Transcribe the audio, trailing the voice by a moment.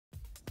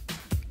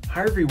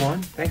Hi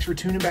everyone, thanks for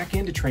tuning back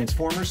in to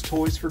Transformers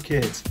Toys for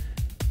Kids.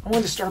 I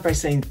wanted to start by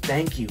saying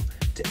thank you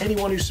to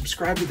anyone who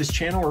subscribed to this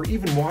channel or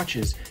even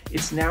watches.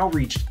 It's now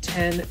reached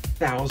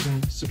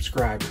 10,000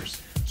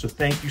 subscribers. So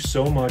thank you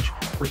so much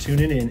for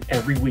tuning in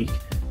every week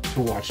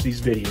to watch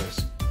these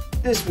videos.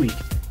 This week,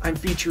 I'm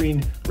featuring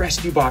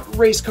RescueBot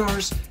race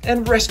cars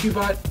and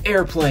RescueBot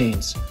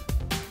airplanes.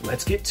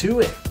 Let's get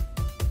to it.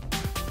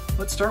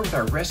 Let's start with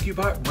our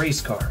RescueBot race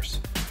cars.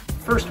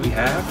 First we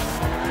have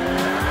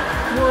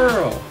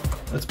Whirl.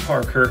 Let's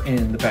park her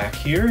in the back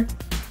here.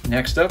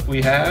 Next up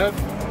we have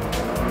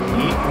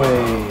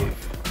Heatwave,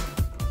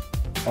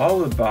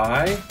 followed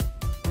by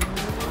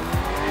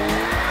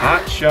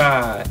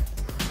Hotshot.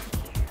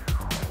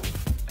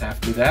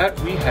 After that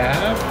we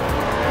have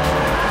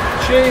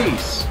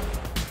Chase.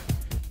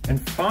 And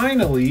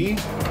finally,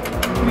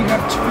 we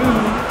have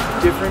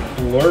two different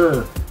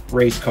Blurr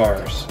race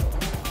cars.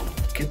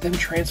 Get them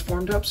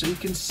transformed up so you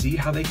can see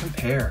how they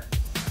compare.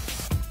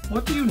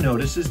 What do you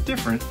notice is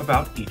different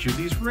about each of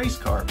these race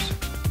cars?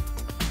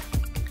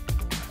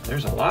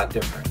 There's a lot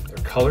different. Their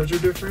colors are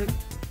different.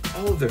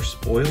 All of their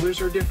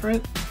spoilers are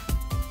different.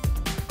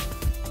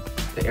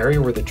 The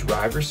area where the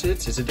driver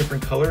sits is a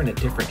different color and a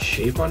different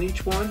shape on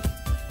each one.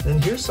 And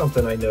then here's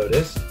something I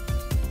noticed.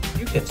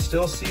 You can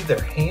still see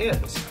their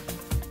hands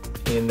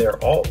in their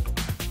alt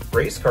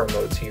race car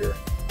modes here.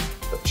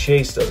 But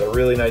Chase does a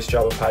really nice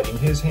job of hiding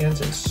his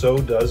hands, and so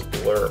does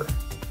Blurr.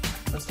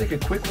 Let's take a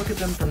quick look at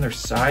them from their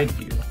side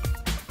view.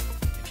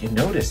 If you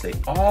notice, they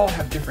all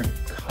have different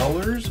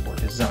colors or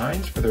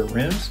designs for their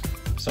rims.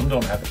 Some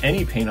don't have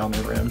any paint on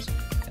their rims,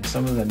 and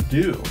some of them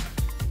do.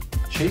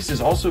 Chase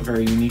is also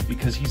very unique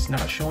because he's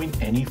not showing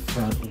any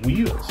front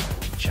wheels,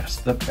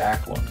 just the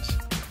back ones.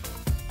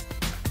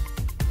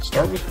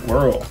 Start with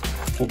Whirl.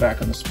 Pull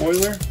back on the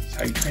spoiler. That's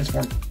how you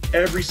transform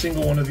every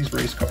single one of these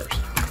race cars.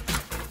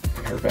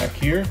 Get her back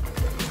here.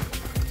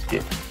 Let's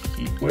get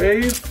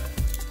Heatwave.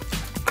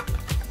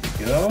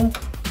 Go.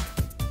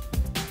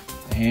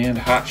 And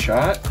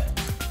Hotshot.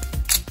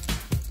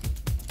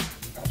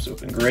 Pops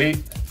open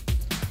great.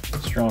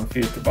 Strong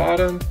feet at the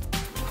bottom.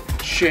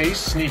 Chase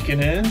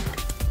sneaking in.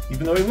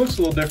 Even though he looks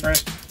a little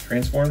different,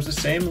 transforms the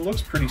same and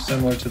looks pretty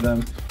similar to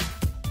them.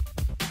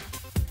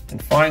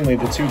 And finally,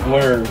 the two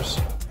Blurrs.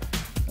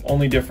 The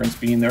only difference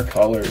being their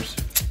colors.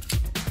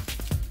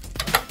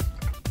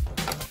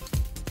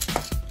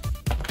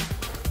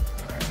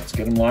 All right, let's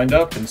get them lined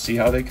up and see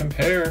how they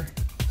compare.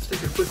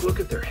 Take a quick look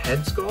at their head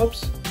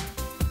sculpts.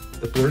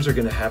 The Blurrs are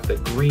going to have the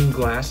green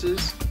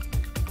glasses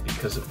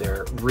because of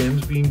their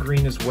rims being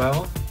green as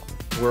well.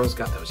 Whirl's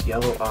got those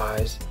yellow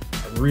eyes.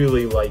 I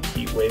really like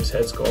Heatwave's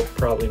head sculpt,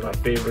 probably my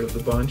favorite of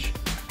the bunch.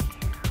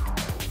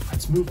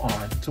 Let's move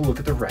on to look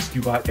at the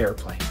RescueBot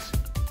airplanes.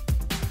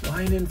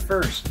 Flying in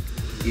first,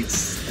 it's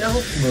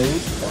Stealth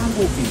Mode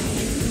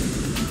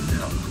Bumblebee.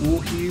 How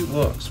cool he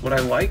looks. What I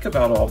like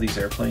about all these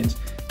airplanes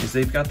is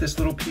they've got this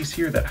little piece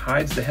here that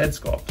hides the head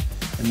sculpt,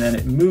 and then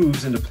it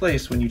moves into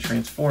place when you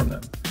transform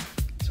them.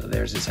 So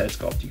there's his head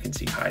sculpt you can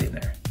see hiding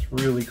there. It's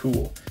really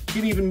cool. You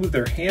can even move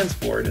their hands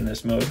forward in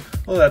this mode.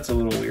 Well, that's a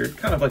little weird.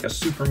 Kind of like a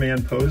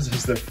Superman pose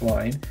as they're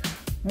flying.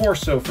 More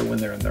so for when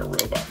they're in their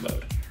robot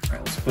mode. All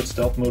right, let's put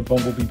Stealth Mode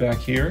Bumblebee back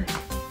here.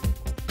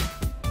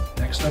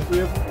 Next up we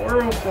have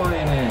Whirl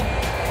flying in.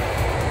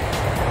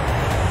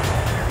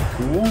 Very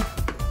cool.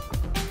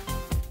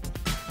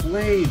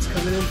 Blades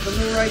coming in from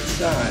the right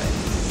side.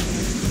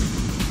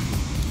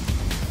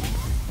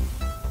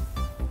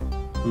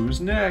 Who's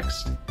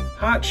next?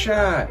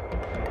 Hotshot!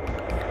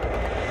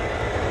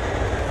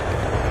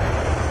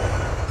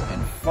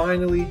 And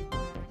finally,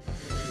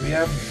 we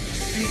have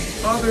the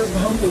other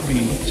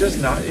Bumblebee, just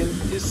not in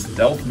his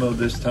stealth mode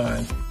this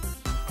time.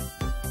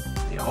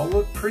 They all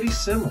look pretty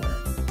similar.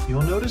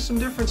 You'll notice some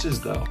differences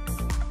though.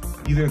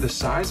 Either the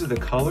size of the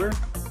color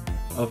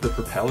of the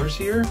propellers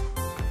here,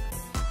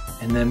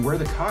 and then where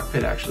the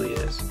cockpit actually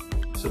is.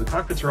 So the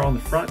cockpits are all in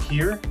the front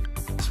here.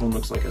 This one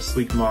looks like a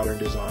sleek modern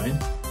design.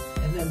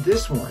 And then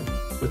this one,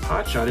 with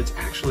Hotshot, it's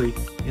actually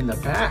in the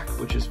back,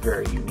 which is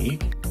very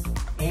unique.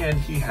 And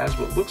he has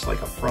what looks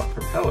like a front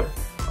propeller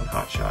on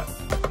Hotshot.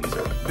 These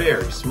are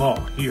very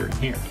small here and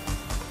here.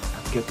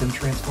 Let's get them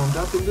transformed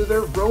up into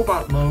their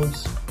robot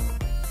modes.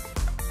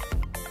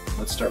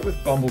 Let's start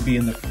with Bumblebee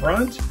in the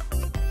front.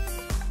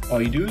 All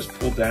you do is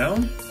pull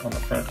down on the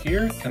front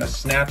here, kind of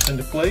snaps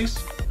into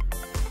place.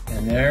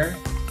 And there,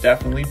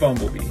 definitely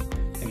Bumblebee.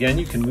 Again,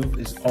 you can move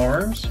his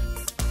arms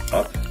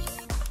up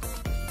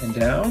and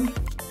down.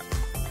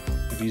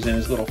 If he's in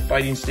his little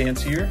fighting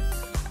stance here,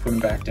 put him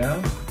back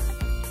down.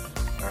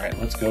 All right,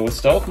 let's go with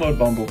Stealth Mode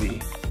Bumblebee.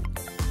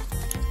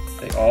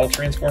 They all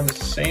transform the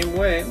same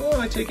way.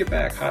 Well, I take it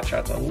back.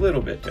 Hotshot's a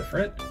little bit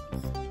different.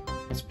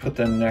 Let's put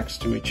them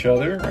next to each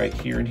other, right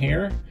here and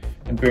here,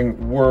 and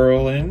bring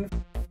Whirl in.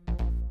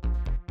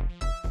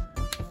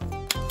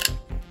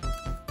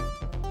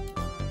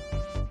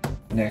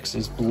 Next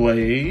is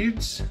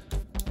Blades.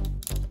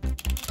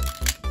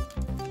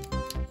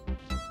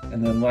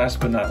 And then last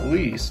but not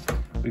least,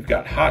 we've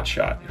got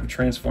Hotshot, who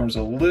transforms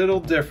a little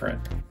different.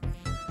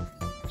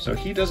 So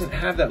he doesn't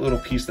have that little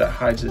piece that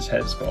hides his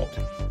head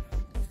sculpt.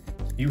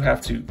 You have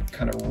to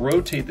kind of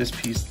rotate this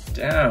piece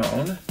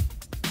down,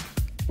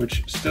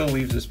 which still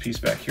leaves this piece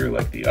back here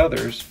like the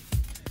others.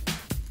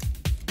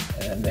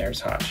 And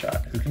there's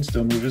Hotshot, who can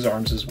still move his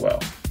arms as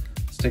well.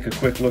 Let's take a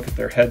quick look at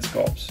their head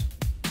sculpts.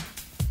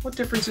 What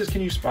differences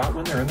can you spot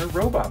when they're in their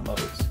robot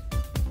modes?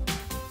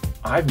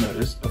 I've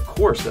noticed, of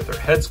course, that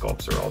their head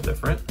sculpts are all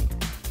different.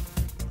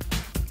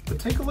 But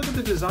take a look at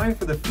the design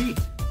for the feet.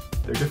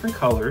 They're different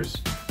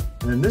colors,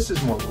 and then this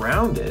is more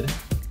rounded,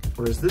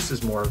 whereas this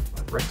is more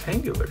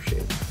rectangular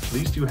shape.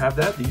 These two have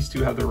that, these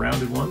two have the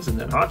rounded ones, and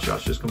then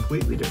Hotshot's just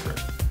completely different.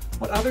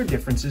 What other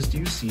differences do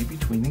you see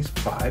between these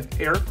 5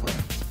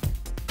 airplanes?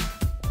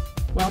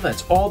 Well,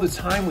 that's all the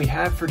time we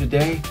have for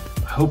today.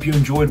 I hope you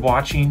enjoyed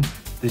watching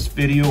this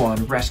video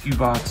on rescue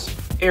bots,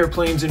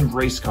 airplanes, and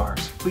race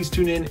cars. Please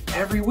tune in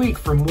every week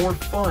for more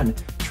fun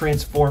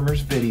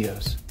Transformers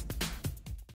videos.